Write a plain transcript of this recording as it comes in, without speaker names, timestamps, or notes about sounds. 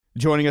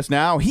Joining us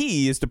now,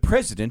 he is the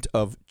president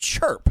of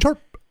Chirp.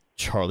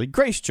 Charlie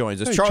Grace joins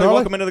us. Hey, Charlie,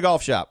 welcome into the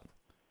golf shop.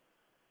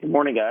 Good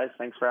morning, guys.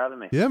 Thanks for having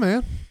me. Yeah,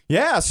 man.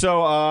 Yeah,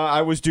 so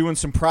I was doing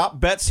some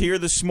prop bets here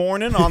this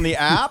morning on the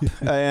app,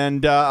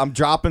 and I'm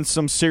dropping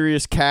some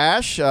serious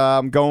cash.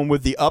 I'm going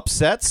with the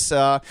upsets.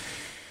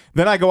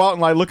 Then I go out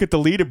and I look at the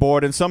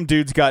leaderboard, and some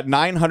dude's got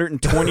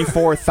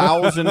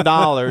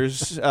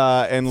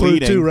 $924,000 and Through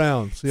leading 2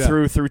 rounds. Yeah.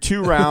 through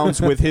 2 rounds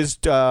with his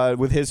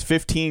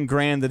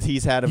 $15,000 that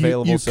he's had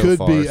available so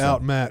far. You could be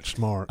outmatched,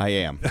 Mark. I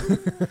am.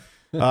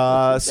 We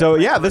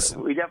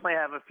definitely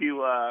have a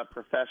few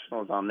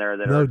professionals on there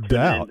that No are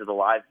doubt. tuned into the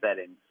live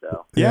betting.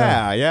 So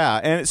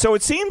yeah, and so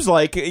it seems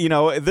like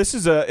this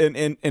is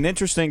an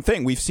interesting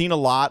thing. We've seen a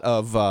lot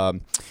of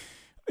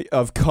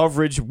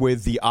coverage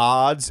with the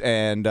odds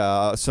and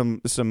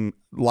some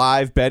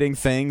live betting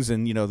things,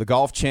 and the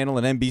Golf Channel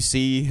and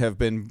NBC have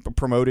been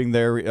promoting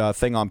their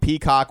thing on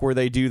Peacock where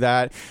they do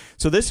that.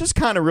 So this is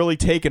kind of really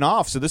taken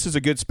off. So this is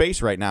a good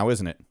space right now,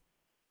 isn't it?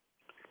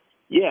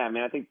 Yeah, I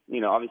mean, I think,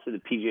 obviously the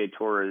PGA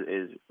Tour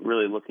is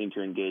really looking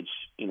to engage,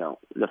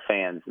 the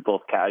fans,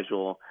 both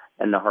casual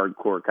and the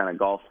hardcore kind of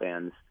golf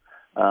fans.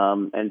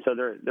 And so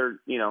they're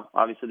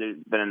obviously there's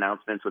been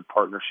announcements with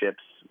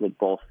partnerships with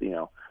both,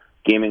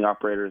 gaming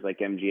operators like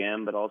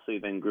MGM, but also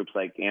even groups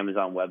like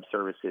Amazon Web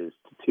Services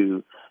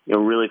to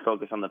really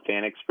focus on the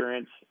fan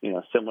experience,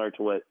 similar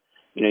to what,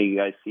 you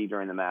guys see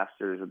during the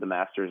Masters with the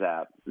Masters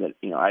app that,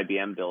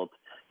 IBM built,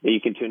 that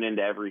you can tune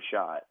into every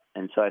shot.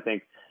 And so I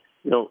think,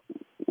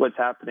 what's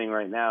happening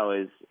right now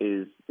is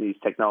these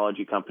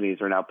technology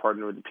companies are now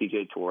partnered with the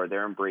PGA Tour.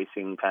 They're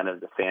embracing kind of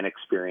the fan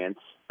experience.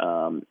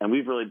 And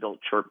we've really built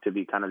Chirp to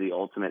be kind of the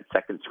ultimate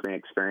second screen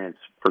experience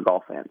for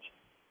golf fans.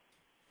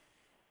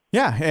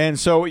 Yeah, and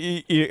so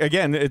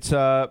again, it's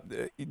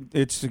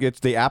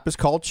the app is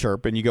called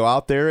Chirp, and you go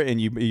out there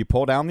and you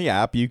pull down the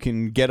app. You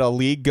can get a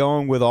league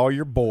going with all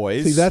your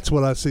boys. See, that's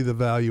what I see the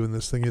value in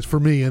this thing is for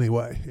me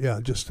anyway. Yeah,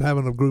 just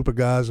having a group of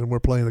guys and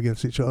we're playing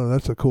against each other.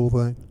 That's a cool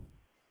thing.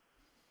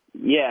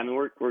 Yeah, I mean,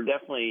 we're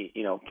definitely,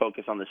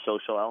 focused on the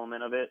social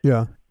element of it.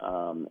 Yeah.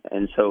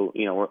 And so,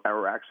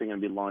 we're actually going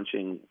to be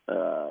launching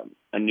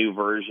a new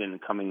version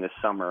coming this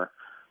summer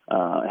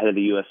ahead of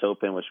the U.S.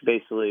 Open, which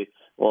basically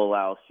will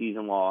allow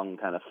season-long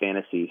kind of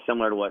fantasy,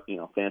 similar to what,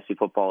 fantasy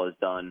football has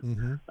done.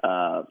 Mm-hmm.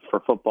 For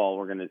football,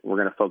 we're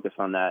gonna focus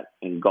on that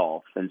in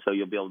golf. And so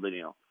you'll be able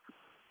to,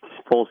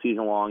 full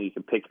season long, you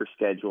can pick your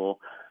schedule,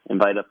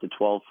 invite up to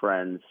 12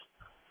 friends,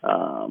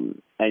 and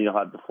you'll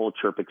have the full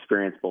Chirp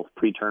experience, both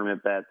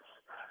pre-tournament bets,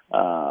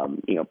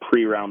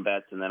 pre-round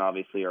bets, and then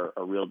obviously our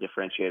real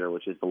differentiator,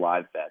 which is the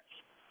live bets,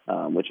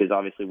 which is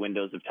obviously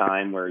windows of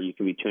time where you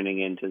can be tuning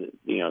into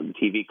the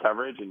TV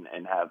coverage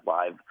and have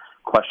live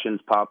questions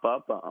pop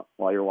up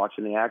while you're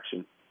watching the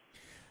action.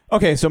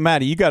 Okay, so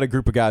Matty, you got a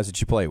group of guys that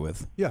you play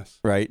with. Yes.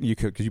 Right? You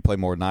could, because you play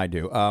more than I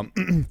do.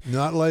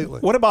 Not lately.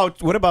 What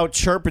about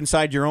Chirp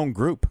inside your own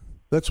group?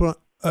 That's what.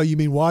 You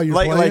mean while you're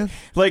playing?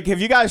 Like, have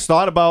you guys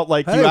thought about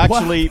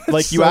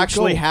you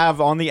actually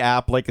have on the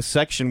app like a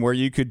section where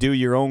you could do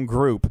your own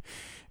group,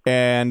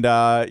 and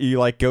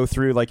you go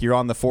through you're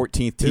on the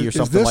 14th tee or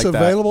something like that. Is this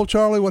available,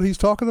 Charlie? What he's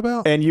talking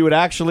about? And you would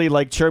actually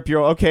chirp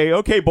your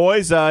okay,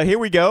 boys. Here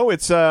we go.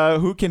 It's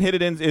who can hit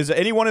it in? Is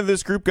anyone in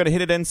this group going to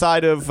hit it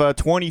inside of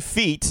 20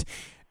 feet?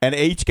 And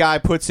each guy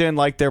puts in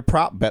their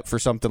prop bet for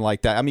something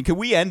like that. I mean, could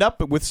we end up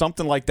with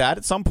something like that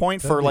at some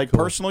point for cool.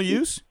 personal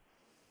use?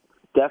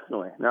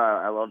 Definitely. No,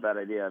 I love that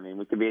idea. I mean,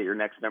 we could be at your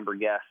next member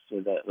guest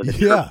with a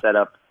Chirp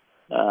setup,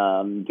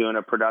 doing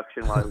a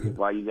production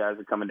while you guys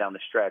are coming down the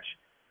stretch.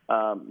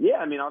 Yeah,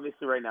 I mean,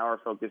 obviously right now our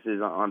focus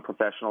is on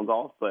professional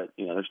golf, but,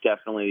 there's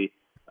definitely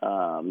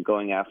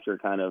going after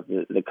kind of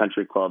the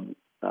country club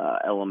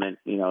element,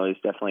 is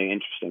definitely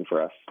interesting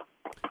for us.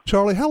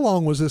 Charlie, how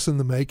long was this in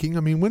the making?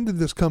 I mean, when did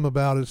this come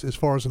about as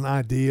far as an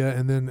idea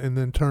and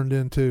then turned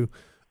into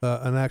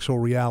an actual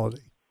reality?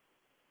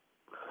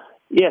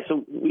 Yeah,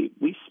 so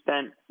we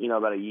spent,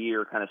 about a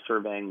year kind of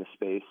surveying the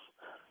space,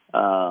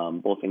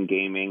 both in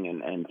gaming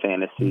and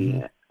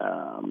fantasy.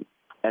 Mm-hmm.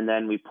 And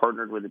then we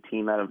partnered with a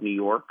team out of New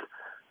York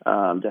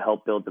to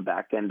help build the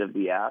back end of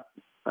the app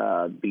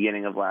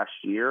beginning of last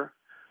year.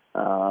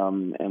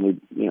 And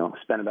we,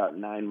 spent about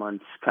 9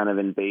 months kind of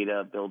in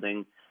beta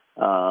building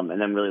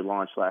and then really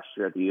launched last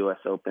year at the U.S.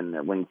 Open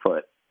at Winged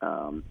Foot.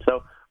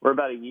 So we're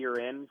about a year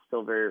in,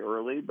 still very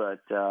early, but,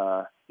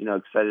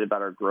 excited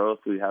about our growth.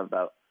 We have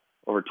about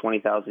over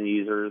 20,000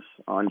 users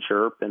on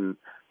Chirp, and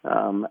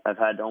I've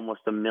had almost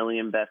 1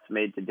 million bets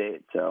made to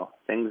date. So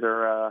things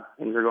are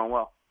going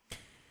well.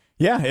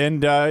 Yeah,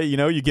 and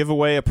you give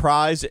away a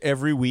prize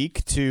every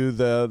week to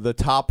the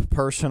top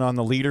person on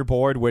the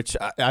leaderboard, which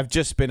I've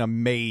just been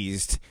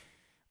amazed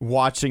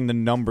watching the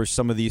numbers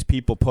some of these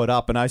people put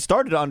up. And I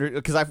started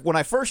because when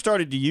I first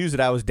started to use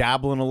it, I was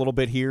dabbling a little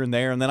bit here and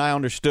there, and then I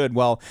understood,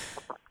 well,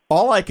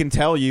 all I can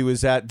tell you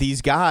is that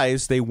these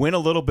guys, they win a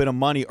little bit of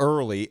money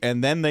early,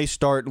 and then they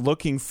start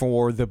looking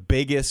for the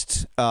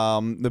biggest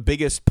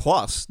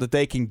plus that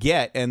they can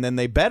get, and then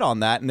they bet on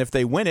that, and if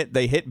they win it,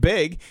 they hit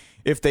big,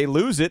 if they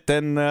lose it,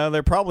 then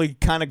they're probably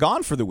kind of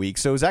gone for the week.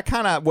 So is that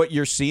kind of what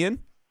you're seeing?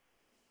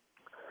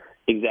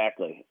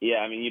 Exactly. Yeah,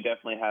 I mean, we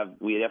definitely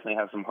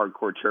have some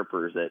hardcore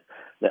chirpers that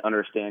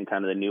understand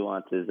kind of the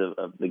nuances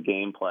of the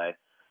gameplay.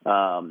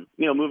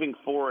 Moving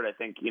forward, I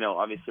think,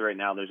 obviously right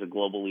now there's a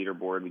global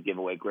leaderboard. We give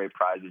away great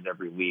prizes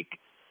every week.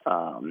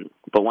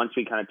 But once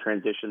we kind of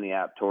transition the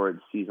app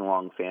towards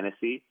season-long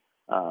fantasy,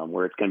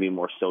 where it's going to be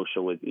more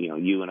social with,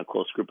 you and a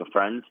close group of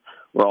friends,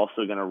 we're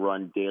also going to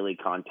run daily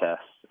contests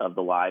of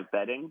the live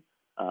betting.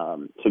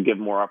 To give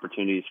more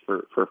opportunities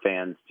for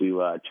fans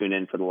to tune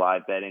in for the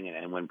live betting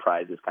and win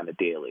prizes kind of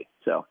daily.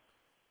 So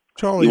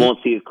Charlie, you won't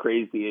see as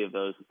crazy of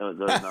those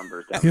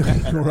numbers down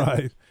there.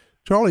 Right.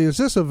 Charlie, is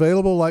this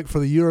available like for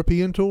the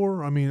European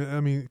tour? I mean,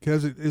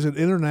 is it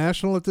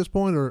international at this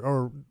point,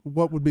 or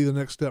what would be the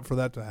next step for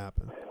that to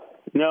happen?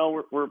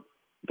 No, we're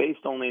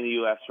based only in the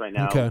U.S. right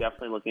now. Okay. We're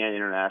definitely looking at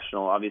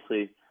international.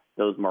 Obviously,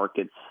 those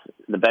markets,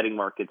 the betting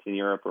markets in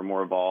Europe, are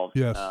more evolved.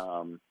 Yes.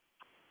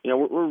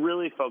 We're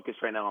really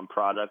focused right now on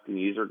product and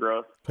user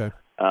growth. Okay.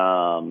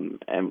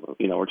 And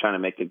we're trying to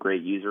make a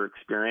great user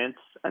experience,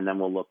 and then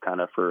we'll look kind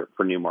of for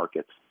new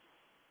markets.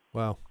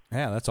 Wow.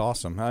 Yeah, that's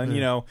awesome.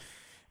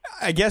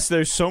 I guess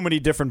there's so many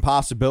different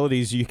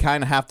possibilities. You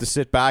kind of have to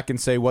sit back and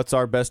say, what's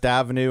our best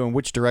avenue and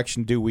which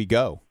direction do we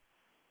go?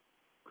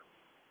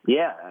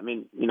 Yeah, I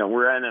mean,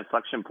 we're at an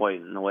inflection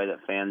point in the way that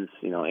fans,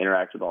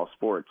 interact with all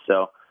sports.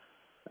 So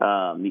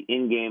the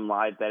in-game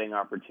live betting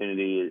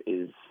opportunity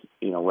is,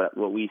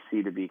 what we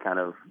see to be kind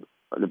of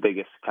the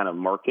biggest kind of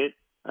market.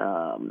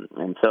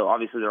 And so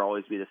obviously there'll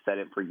always be the set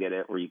it, forget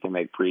it, where you can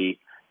make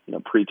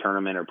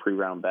pre-tournament or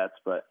pre-round bets,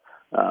 but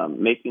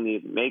having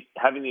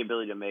the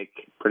ability to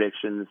make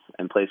predictions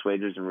and place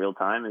wagers in real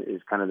time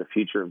is kind of the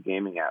future of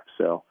gaming apps.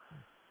 So,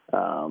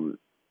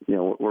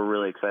 we're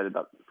really excited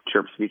about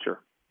Chirp's future.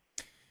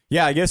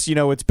 Yeah, I guess,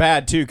 it's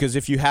bad, too, because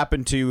if you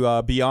happen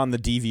to be on the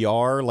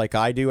DVR like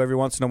I do every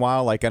once in a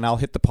while, and I'll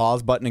hit the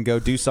pause button and go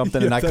do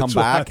something, and I come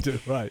back. I do,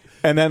 right.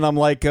 And then I'm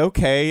like,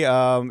 okay,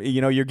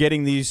 you're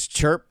getting these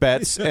chirp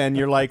bets, and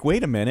you're like,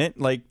 wait a minute,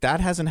 that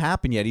hasn't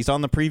happened yet. He's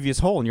on the previous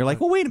hole. And you're like,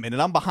 well, wait a minute,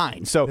 I'm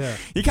behind. So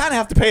you kind of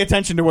have to pay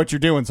attention to what you're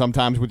doing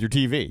sometimes with your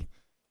TV.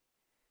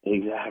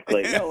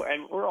 Exactly. No,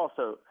 and we're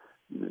also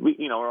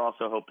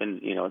hoping,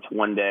 it's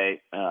one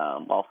day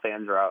while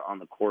fans are out on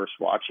the course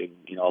watching,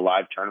 a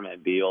live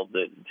tournament, be able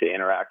to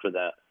interact with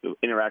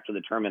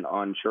the tournament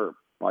on Chirp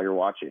while you're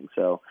watching.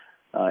 So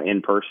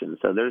in person.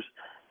 So there's,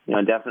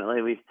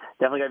 definitely we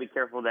got to be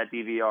careful with that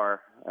DVR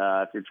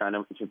if you're trying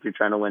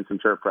to win some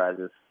Chirp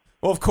prizes.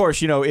 Well, of course,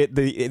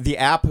 the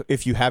app,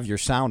 if you have your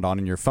sound on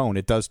in your phone,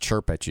 it does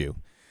chirp at you.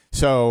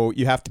 So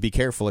you have to be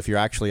careful if you're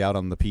actually out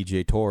on the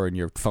PGA Tour and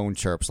your phone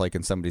chirps like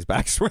in somebody's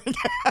backswing.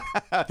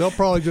 They'll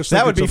probably just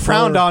that would be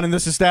frowned on in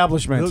this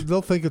establishment.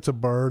 They'll think it's a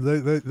bird.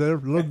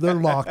 They're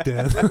locked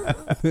in.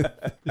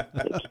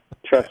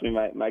 Trust me,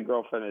 my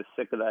girlfriend is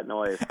sick of that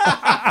noise.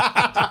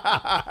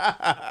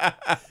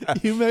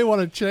 You may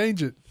want to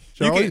change it.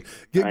 Charlie,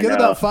 get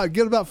about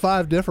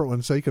five different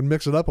ones so you can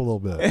mix it up a little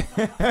bit.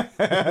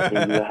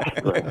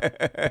 Exactly.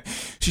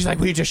 She's like,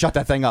 "Will you just shut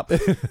that thing up?"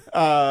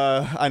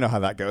 I know how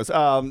that goes.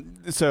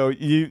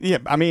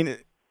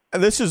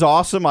 This is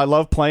awesome. I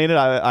love playing it.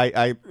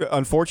 I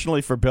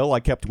unfortunately for Bill, I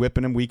kept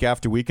whipping him week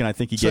after week, and I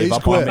think he gave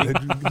up on me.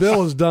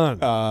 Bill is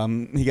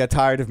done. He got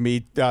tired of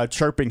me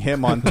chirping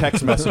him on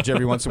text message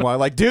every once in a while,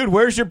 like, "Dude,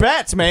 where's your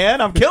bets, man?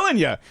 I'm killing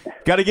you.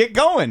 Got to get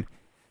going."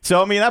 So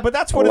I mean,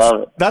 that's what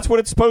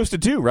it's supposed to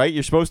do, right?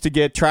 You're supposed to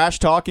get trash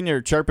talking. You're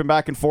chirping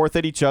back and forth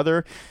at each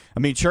other. I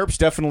mean, chirp's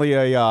definitely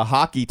a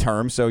hockey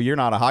term. So you're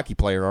not a hockey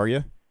player, are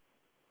you?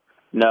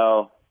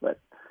 No, but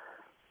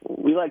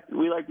we like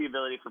the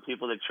ability for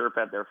people to chirp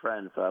at their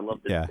friends. So I love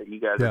that you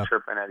guys are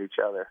chirping at each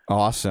other.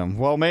 Awesome.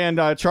 Well, man,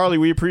 Charlie,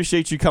 we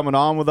appreciate you coming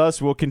on with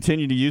us. We'll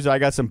continue to use it. I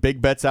got some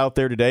big bets out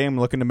there today. I'm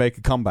looking to make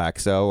a comeback.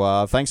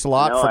 So thanks a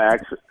lot. I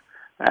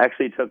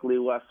actually took Lee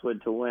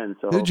Westwood to win.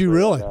 So did you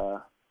really?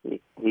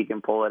 He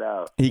can pull it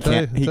out. He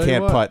can't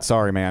putt.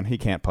 Sorry, man. He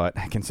can't putt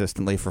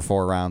consistently for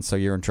 4 rounds, so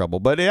you're in trouble.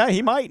 But yeah,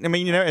 he might. I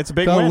mean, it's a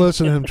big win. Don't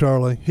listen to him,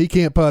 Charlie. He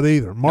can't putt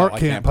either. Mark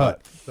can't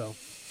putt.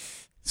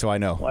 So I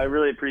know. Well, I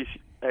really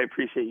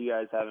appreciate you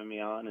guys having me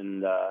on,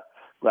 and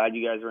glad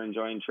you guys are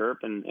enjoying Chirp,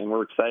 and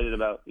we're excited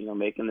about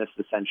making this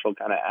essential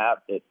kind of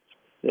app that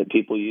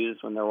people use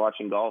when they're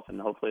watching golf, and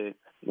hopefully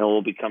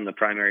will become the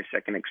primary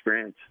second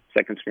screen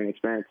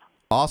experience.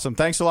 Awesome.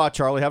 Thanks a lot,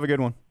 Charlie. Have a good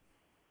one.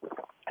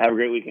 Have a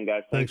great weekend,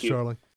 guys. Thanks, Charlie.